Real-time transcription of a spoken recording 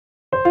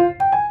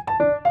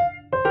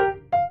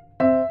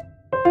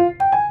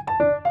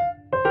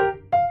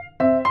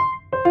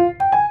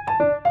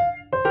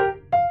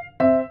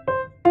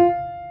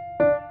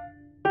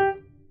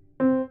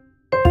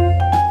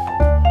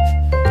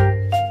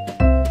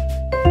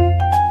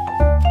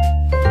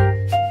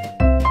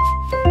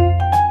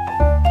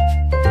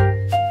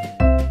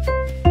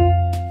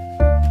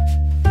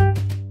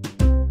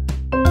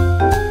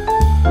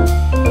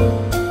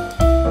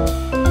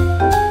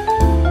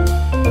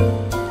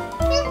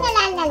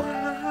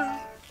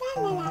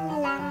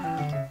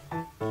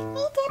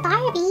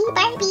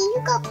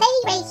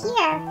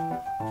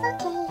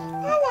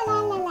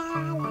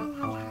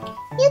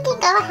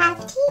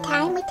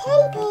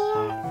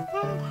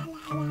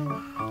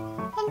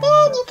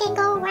can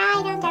go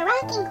ride on the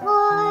rocking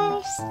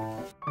horse.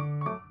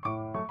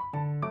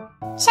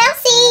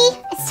 Chelsea,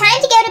 it's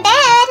time to go to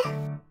bed.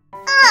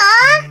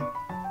 Aw,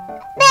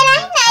 but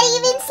I'm not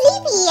even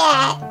sleepy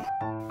yet.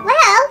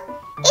 Well,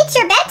 it's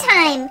your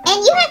bedtime,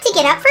 and you have to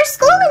get up for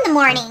school in the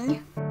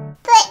morning.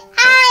 But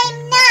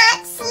I'm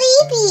not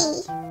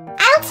sleepy.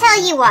 I'll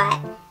tell you what.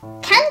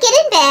 Come get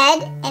in bed,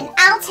 and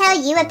I'll tell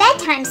you a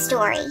bedtime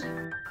story.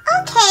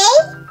 Okay,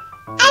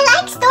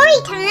 I like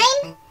story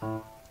time.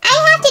 I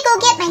have to go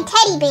get my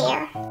teddy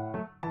bear.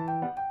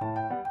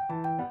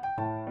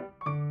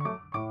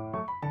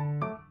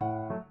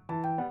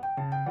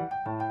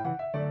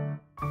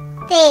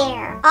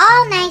 There,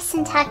 all nice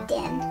and tucked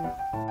in.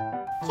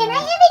 Can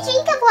I have a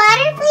drink of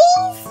water,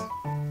 please?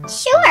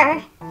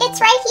 Sure, it's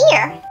right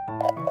here.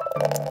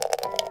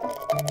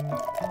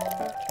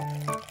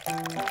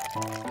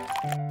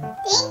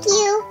 Thank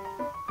you.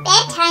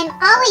 Bedtime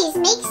always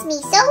makes me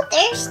so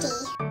thirsty.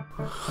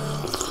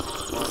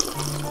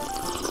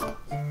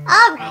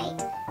 Alright,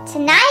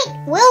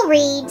 tonight we'll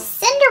read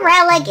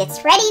Cinderella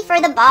Gets Ready for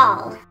the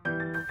Ball.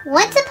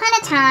 Once upon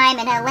a time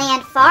in a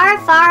land far,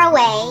 far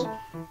away,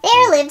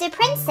 there lived a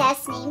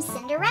princess named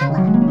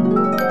Cinderella.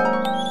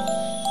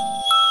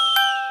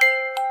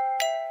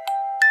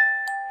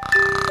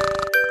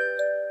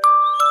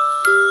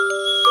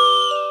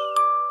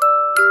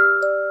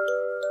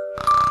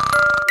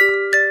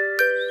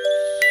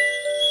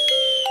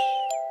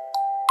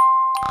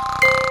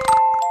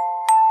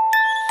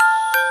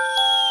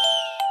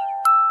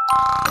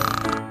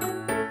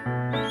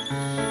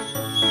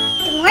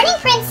 Good morning,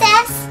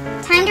 Princess.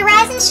 Time to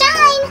rise and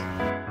shine.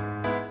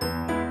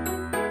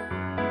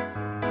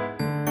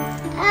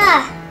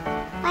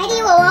 Why do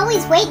you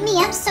always wake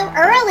me up so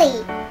early?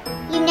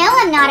 You know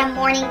I'm not a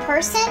morning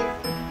person.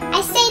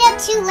 I stayed up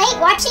too late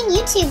watching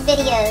YouTube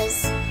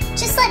videos.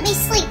 Just let me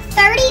sleep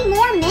 30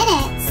 more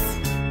minutes.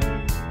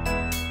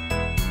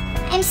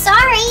 I'm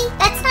sorry,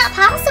 that's not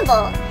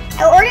possible.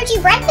 I ordered you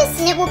breakfast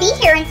and it will be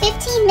here in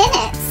 15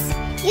 minutes.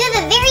 You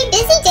have a very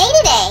busy day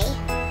today.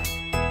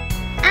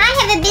 I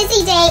have a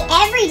busy day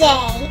every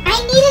day. I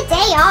need a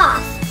day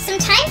off. Some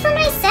time for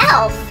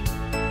myself.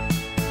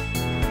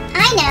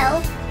 I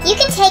know. You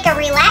can take a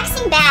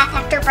relaxing bath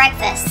after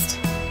breakfast.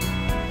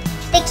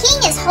 The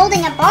king is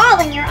holding a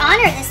ball in your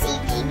honor this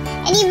evening,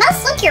 and you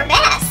must look your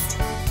best.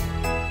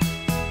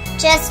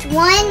 Just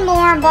one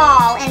more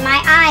ball and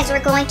my eyes are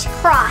going to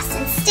cross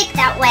and stick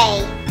that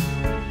way.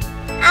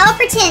 I'll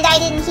pretend I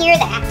didn't hear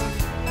that.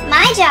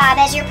 My job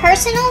as your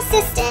personal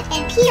assistant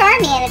and PR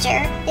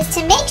manager is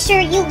to make sure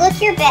you look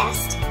your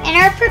best and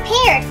are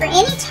prepared for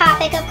any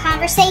topic of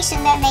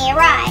conversation that may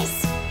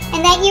arise,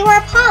 and that you are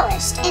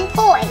polished and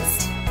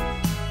poised.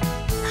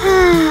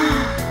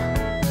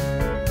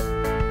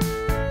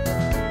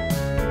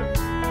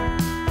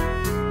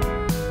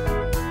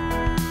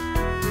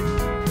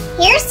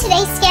 Here's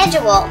today's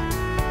schedule.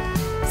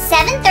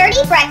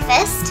 7:30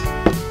 breakfast.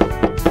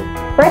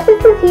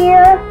 Breakfast is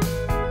here.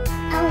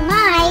 Oh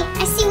my,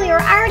 I see we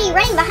were already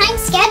running behind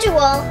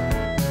schedule.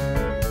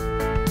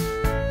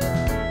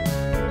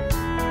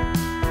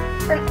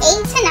 From 8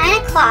 to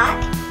 9 o'clock,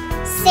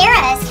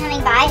 Sarah is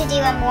coming by to do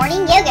a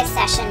morning yoga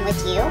session with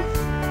you.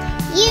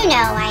 You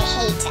know I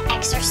hate to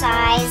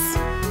exercise.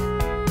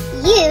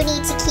 You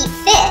need to keep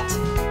fit.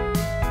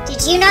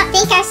 Did you not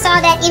think I saw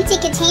that empty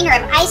container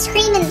of ice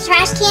cream in the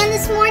trash can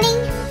this morning?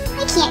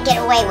 I can't get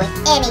away with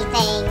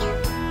anything.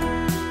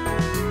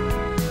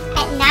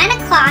 At 9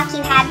 o'clock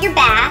you have your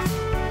bath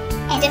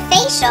and a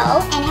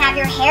facial and have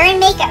your hair and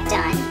makeup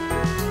done.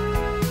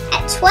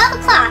 At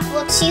 12 o'clock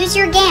we'll choose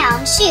your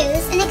gown,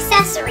 shoes, and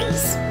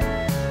accessories.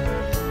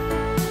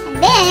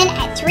 And then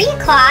at 3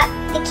 o'clock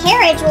the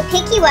carriage will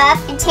pick you up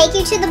and take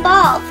you to the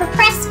ball for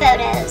press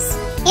photos,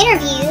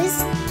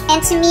 interviews,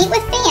 and to meet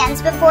with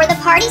fans before the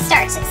party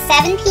starts at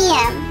 7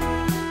 p.m.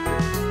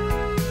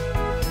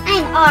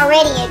 I'm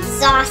already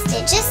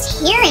exhausted just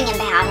hearing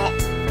about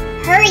it.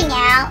 Hurry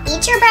now,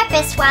 eat your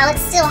breakfast while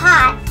it's still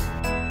hot.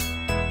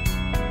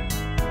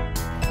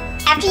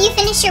 After you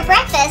finish your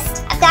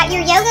breakfast, I've got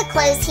your yoga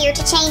clothes here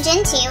to change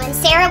into, and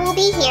Sarah will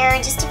be here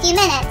in just a few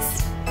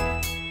minutes.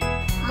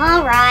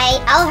 All right,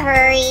 I'll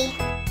hurry.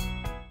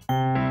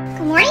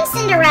 Good morning,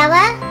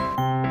 Cinderella.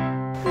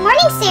 Good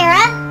morning,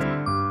 Sarah.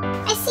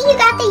 I see you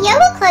got the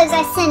yoga clothes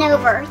I sent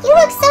over. You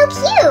look so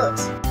cute.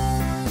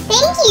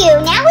 Thank you.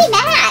 Now we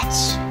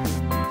match.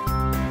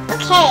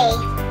 Okay,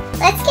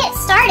 let's get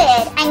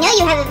started. I know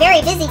you have a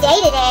very busy day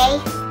today.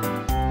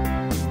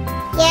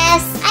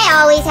 Yes,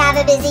 I always have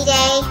a busy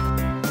day.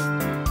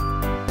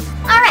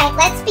 All right,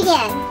 let's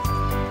begin.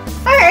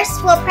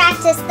 First, we'll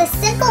practice the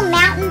simple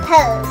mountain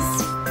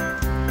pose.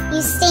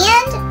 You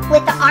stand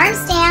with the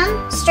arms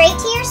down, straight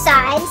to your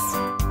sides.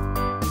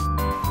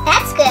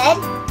 That's good.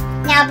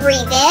 Now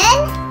breathe in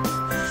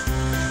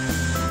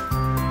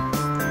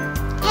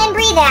and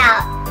breathe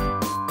out.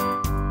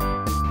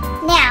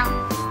 Now,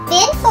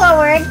 bend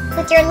forward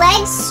with your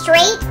legs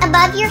straight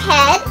above your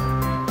head.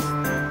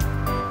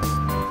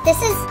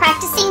 This is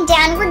practicing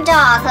downward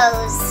dog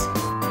pose.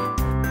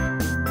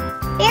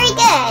 Very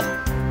good.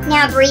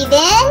 Now breathe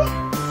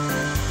in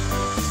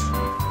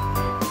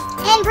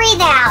And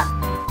breathe out.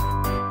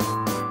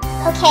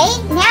 Okay,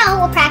 now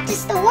we'll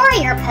practice the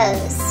warrior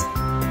pose.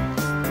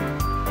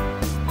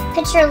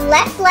 Put your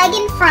left leg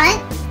in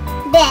front,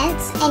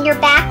 bent, and your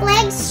back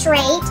leg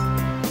straight,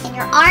 and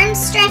your arms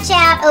stretch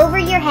out over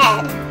your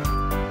head.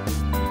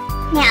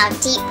 Now,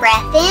 deep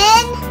breath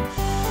in,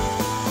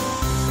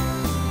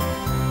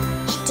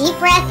 and deep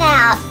breath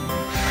out.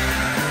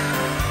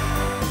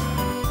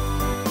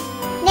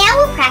 Now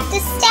we'll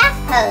practice staff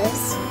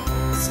pose.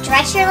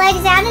 Stretch your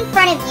legs out in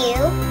front of you,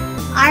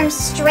 arms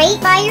straight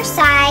by your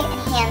side,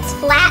 and hands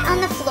flat on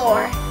the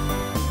floor.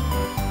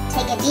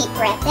 Take a deep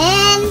breath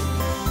in,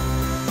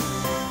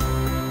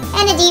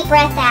 and a deep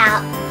breath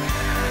out.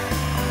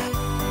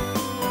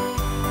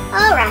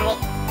 Alright,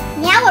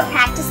 now we'll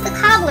practice the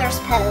cobbler's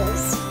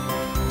pose.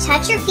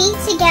 Touch your feet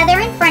together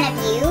in front of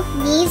you,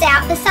 knees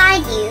out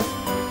beside you.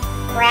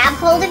 Grab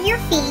hold of your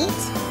feet.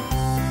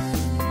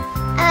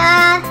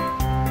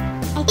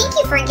 I think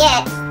you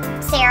forget,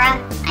 Sarah.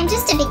 I'm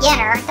just a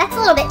beginner. That's a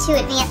little bit too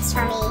advanced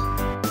for me.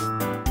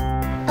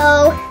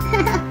 Oh,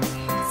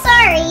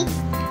 sorry.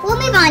 We'll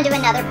move on to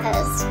another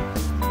pose.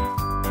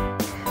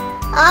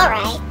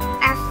 Alright,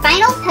 our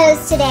final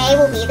pose today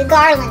will be the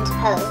garland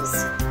pose.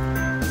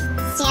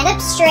 Stand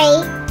up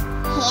straight,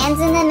 hands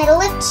in the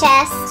middle of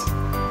chest,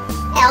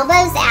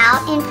 elbows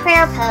out in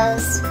prayer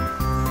pose.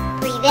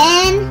 Breathe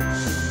in,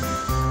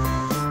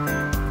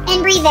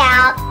 and breathe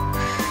out.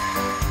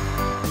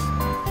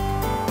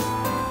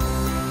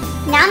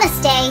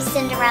 Namaste,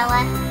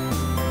 Cinderella.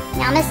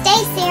 Namaste,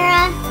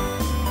 Sarah.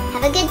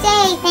 Have a good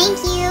day. Thank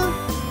you.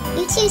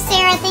 You too,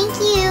 Sarah. Thank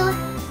you.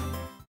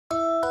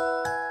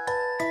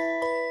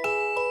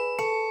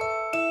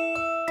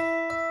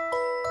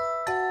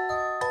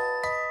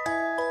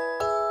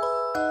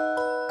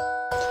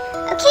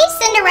 Okay,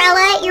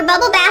 Cinderella, your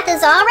bubble bath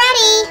is all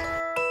ready.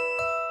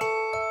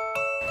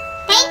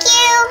 Thank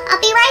you.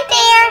 I'll be right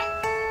there.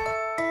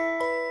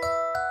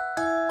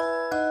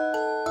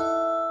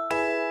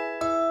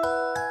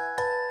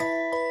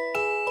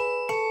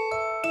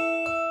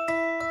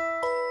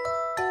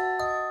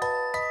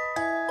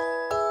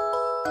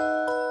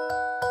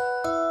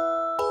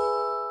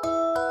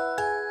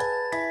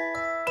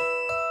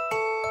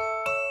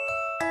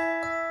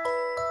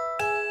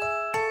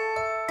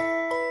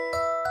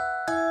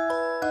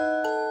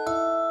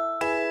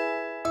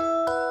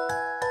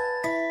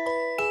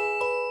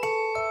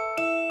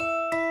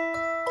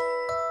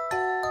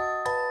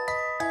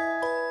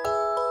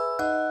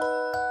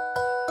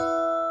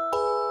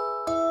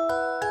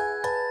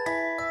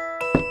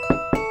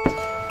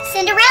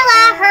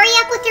 Cinderella, hurry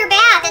up with your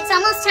bath. It's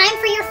almost time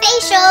for your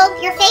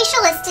facial. Your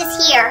facialist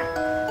is here.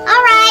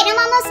 Alright, I'm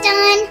almost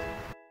done.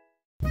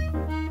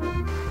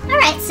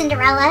 Alright,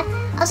 Cinderella.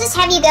 I'll just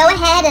have you go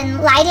ahead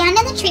and lie down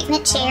in the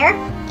treatment chair.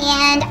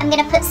 And I'm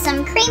going to put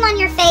some cream on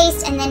your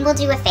face and then we'll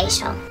do a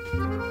facial.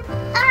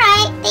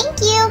 Alright, thank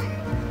you.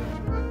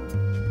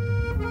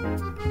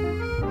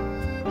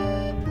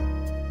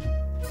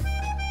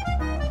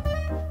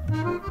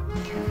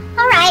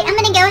 Alright, I'm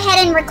going to go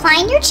ahead and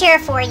recline your chair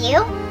for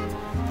you.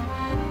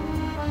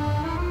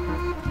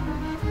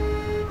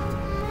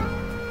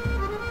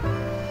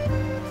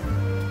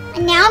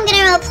 And now I'm going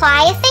to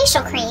apply a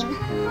facial cream.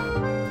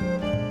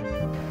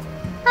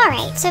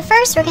 Alright, so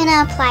first we're going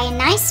to apply a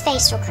nice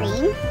facial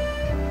cream.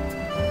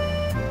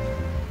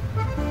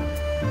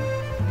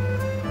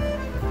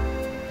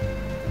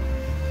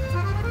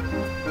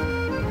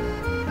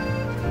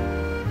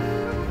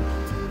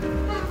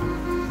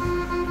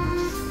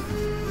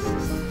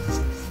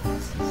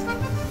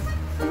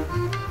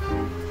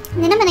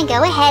 And then I'm going to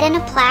go ahead and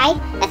apply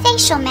a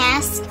facial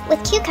mask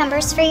with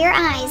cucumbers for your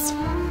eyes.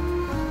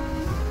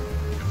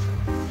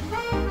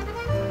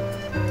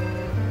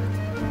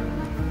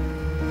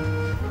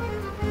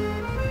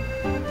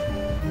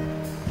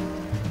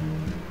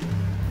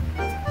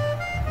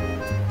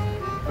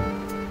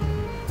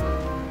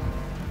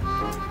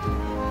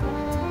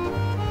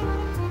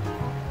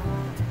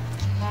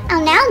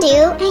 I'll now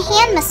do a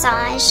hand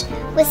massage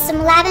with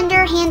some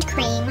lavender hand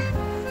cream.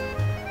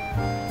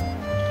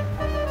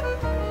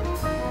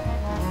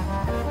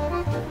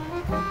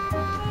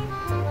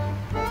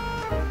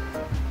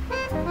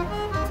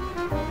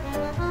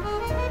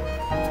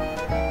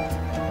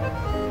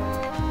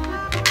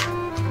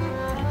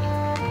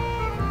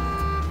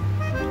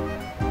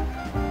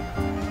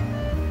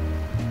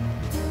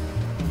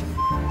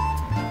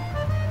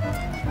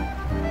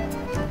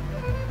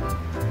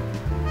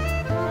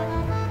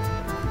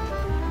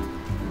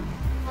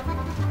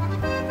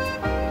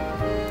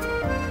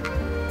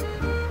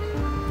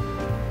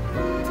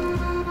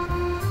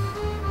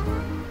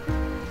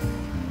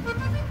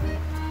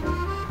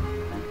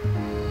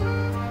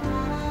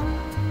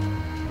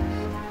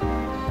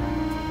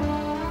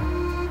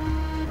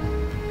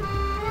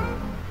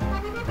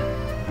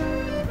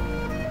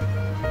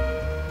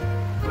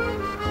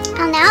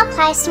 I'll now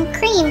apply some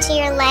cream to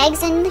your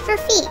legs and your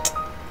feet.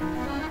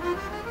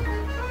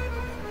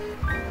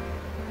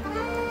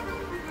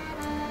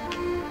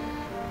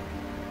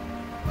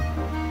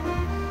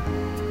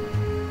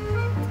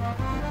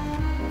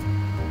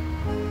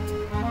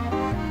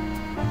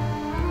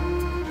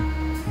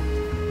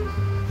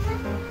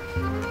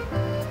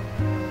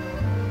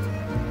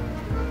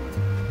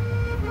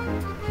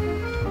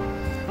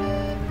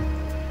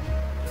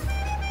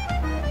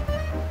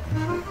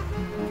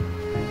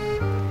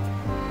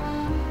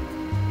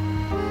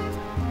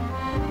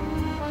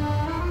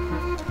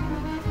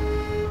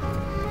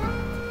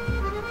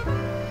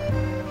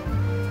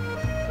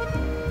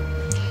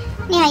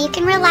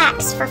 can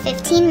relax for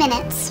 15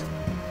 minutes.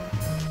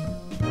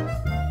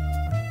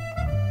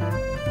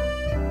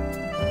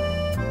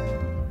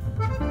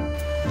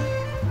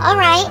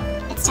 Alright,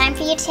 it's time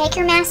for you to take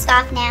your mask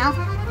off now.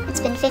 It's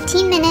been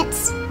 15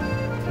 minutes.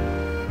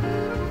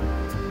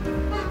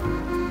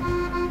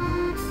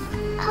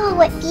 Oh,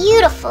 what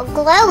beautiful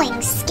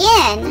glowing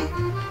skin!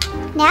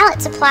 Now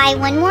let's apply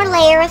one more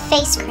layer of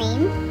face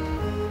cream,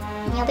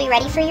 and you'll be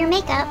ready for your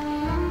makeup.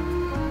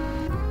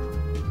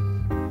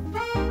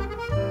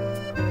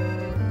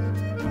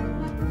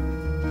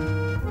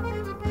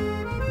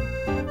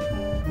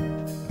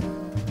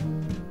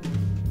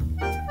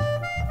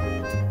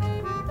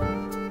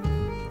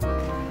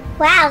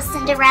 Wow,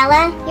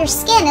 Cinderella, your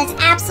skin is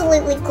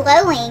absolutely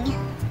glowing.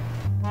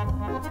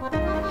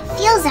 It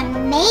feels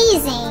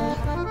amazing.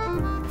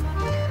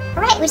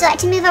 Alright, would you like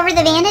to move over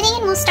the vanity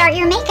and we'll start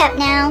your makeup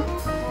now?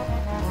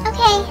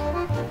 Okay.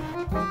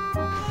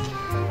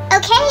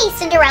 Okay,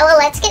 Cinderella,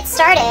 let's get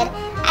started.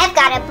 I've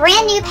got a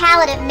brand new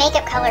palette of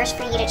makeup colors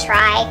for you to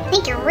try. I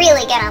think you're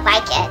really gonna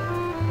like it.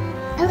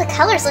 Oh, the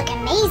colors look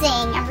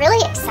amazing. I'm really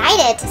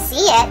excited to see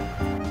it.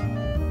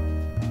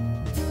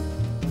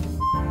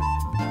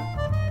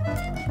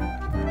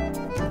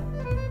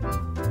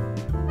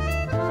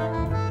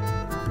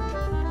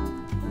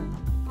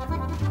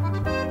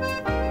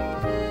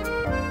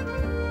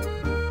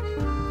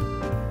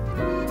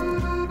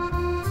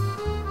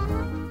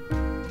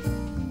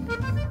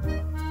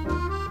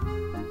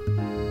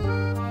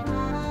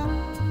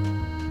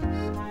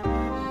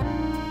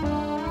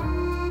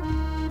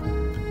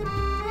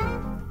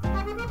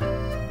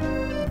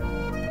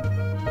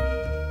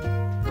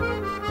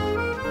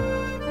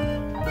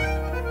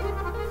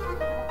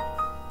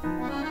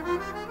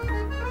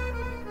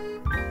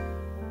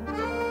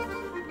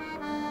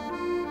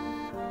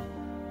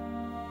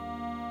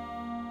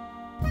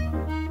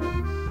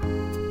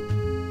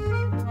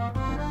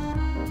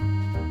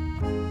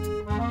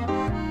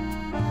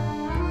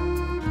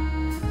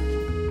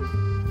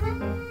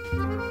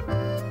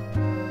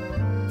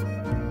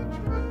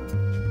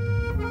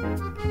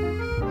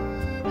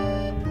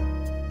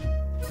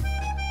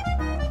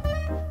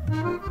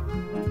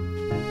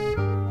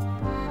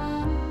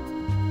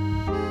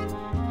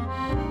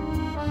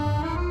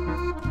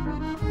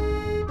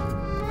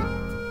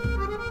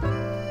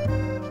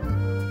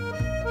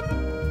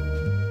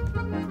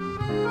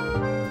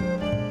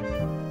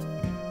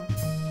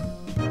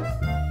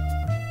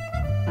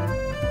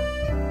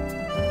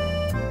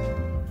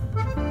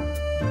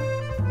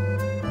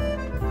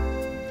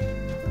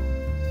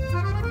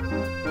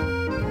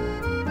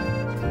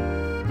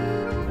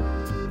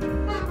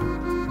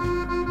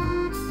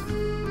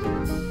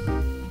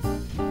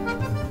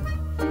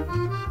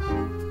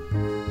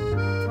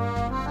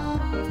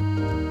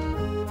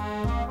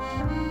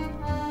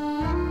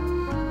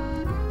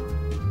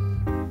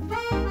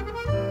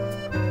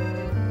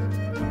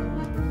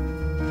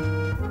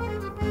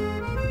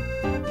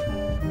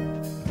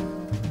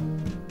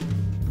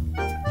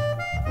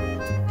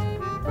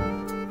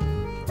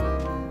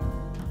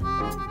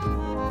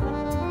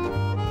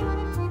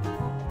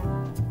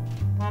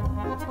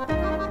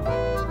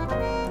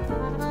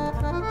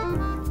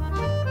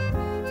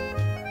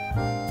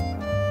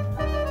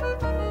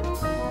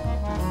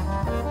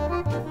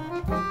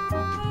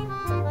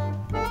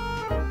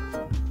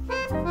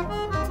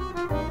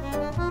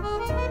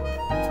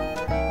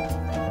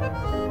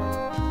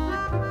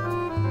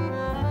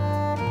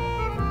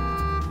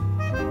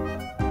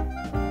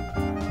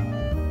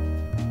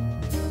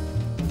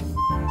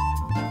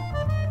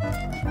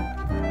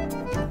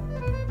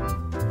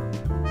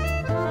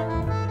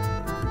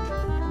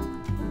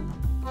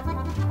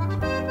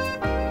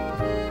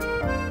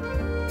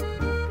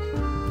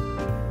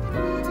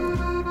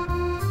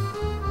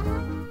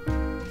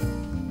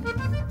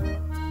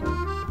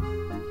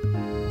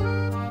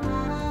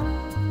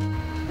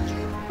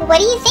 What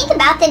do you think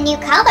about the new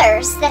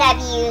colors that I've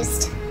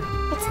used?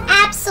 It's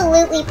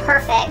absolutely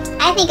perfect.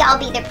 I think I'll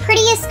be the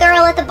prettiest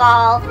girl at the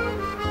ball.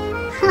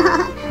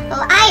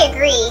 Well, I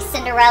agree,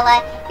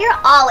 Cinderella. You're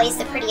always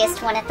the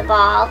prettiest one at the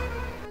ball.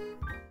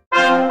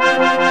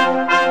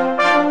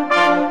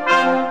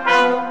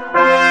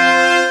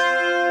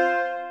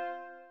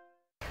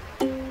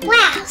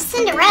 Wow,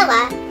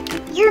 Cinderella,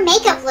 your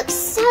makeup looks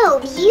so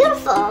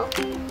beautiful.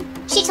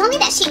 She told me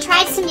that she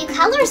tried some new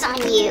colors on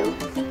you.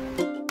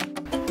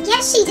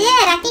 Yes, she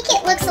did. I think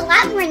it looks a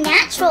lot more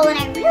natural and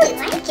I really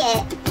like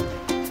it.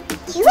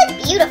 You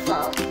look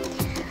beautiful.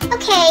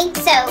 Okay,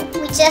 so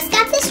we just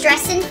got this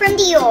dress in from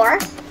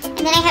Dior, and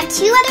then I have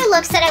two other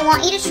looks that I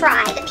want you to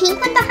try. The pink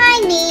one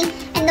behind me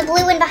and the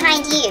blue one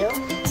behind you.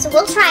 So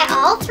we'll try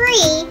all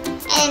three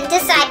and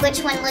decide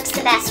which one looks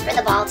the best for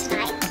the ball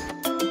tonight.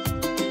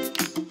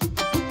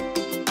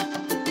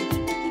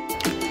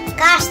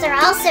 Gosh, they're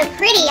all so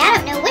pretty. I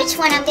don't know which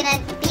one I'm gonna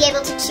be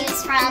able to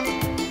choose from.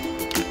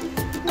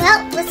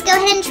 Well, let's go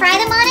ahead and try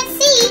them on and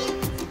see.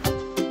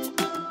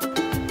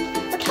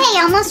 Okay,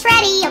 almost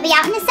ready. I'll be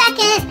out in a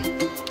second.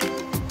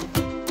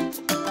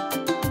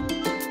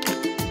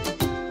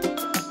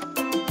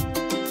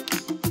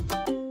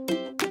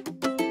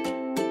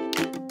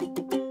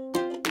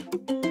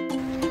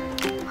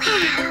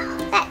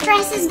 That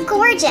dress is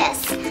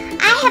gorgeous.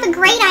 I have a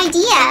great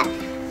idea.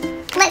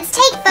 Let's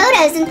take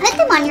photos and put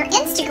them on your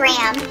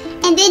Instagram,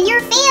 and then your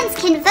fans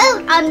can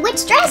vote on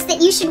which dress that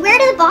you should wear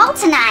to the ball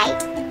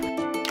tonight.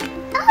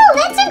 Oh,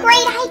 that's a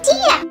great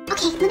idea.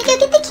 Okay, let me go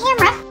get the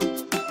camera.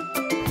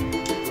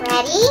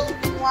 Ready?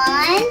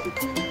 1,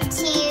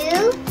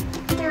 2,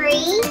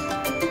 3.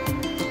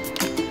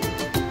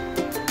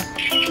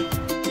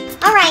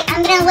 Alright,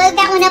 I'm gonna load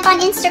that one up on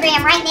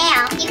Instagram right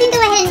now. You can go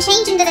ahead and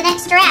change into the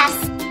next dress.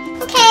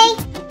 Okay.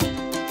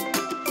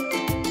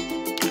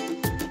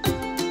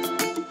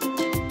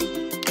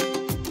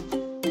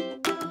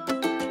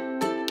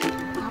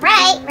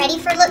 Alright, ready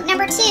for look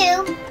number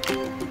 2.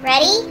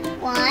 Ready?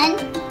 1,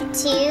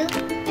 2,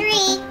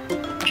 3.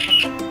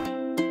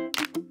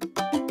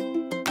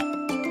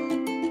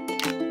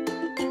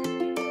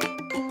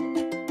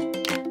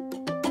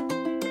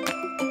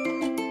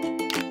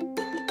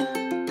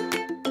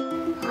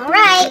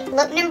 Alright,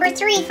 look number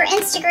 3 for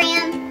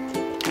Instagram.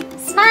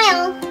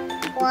 Smile.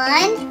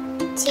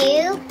 1,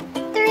 2,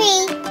 3.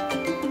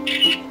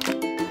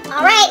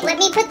 Alright, let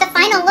me put the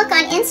final look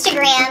on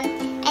Instagram,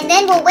 and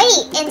then we'll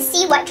wait and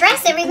see what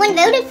dress everyone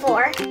voted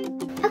for.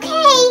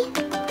 Okay,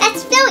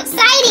 that's so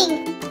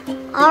exciting.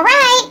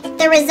 Alright,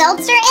 the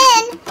results are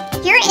in.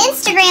 Your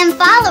Instagram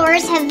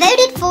followers have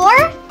voted for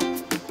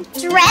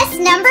dress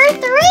number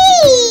 3.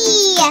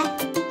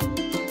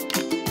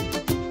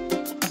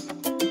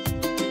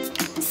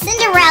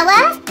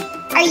 Cinderella,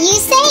 are you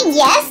saying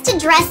yes to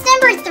dress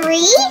number 3?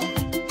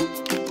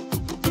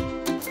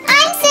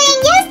 I'm saying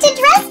yes to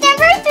dress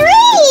number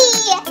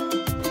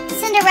 3!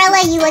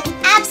 Cinderella, you look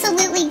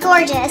absolutely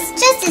gorgeous,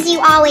 just as you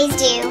always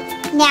do.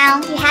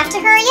 Now, you have to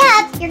hurry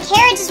up. Your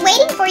carriage is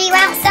waiting for you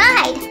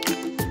outside.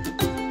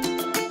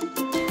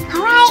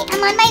 Alright,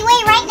 I'm on my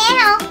way right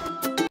now.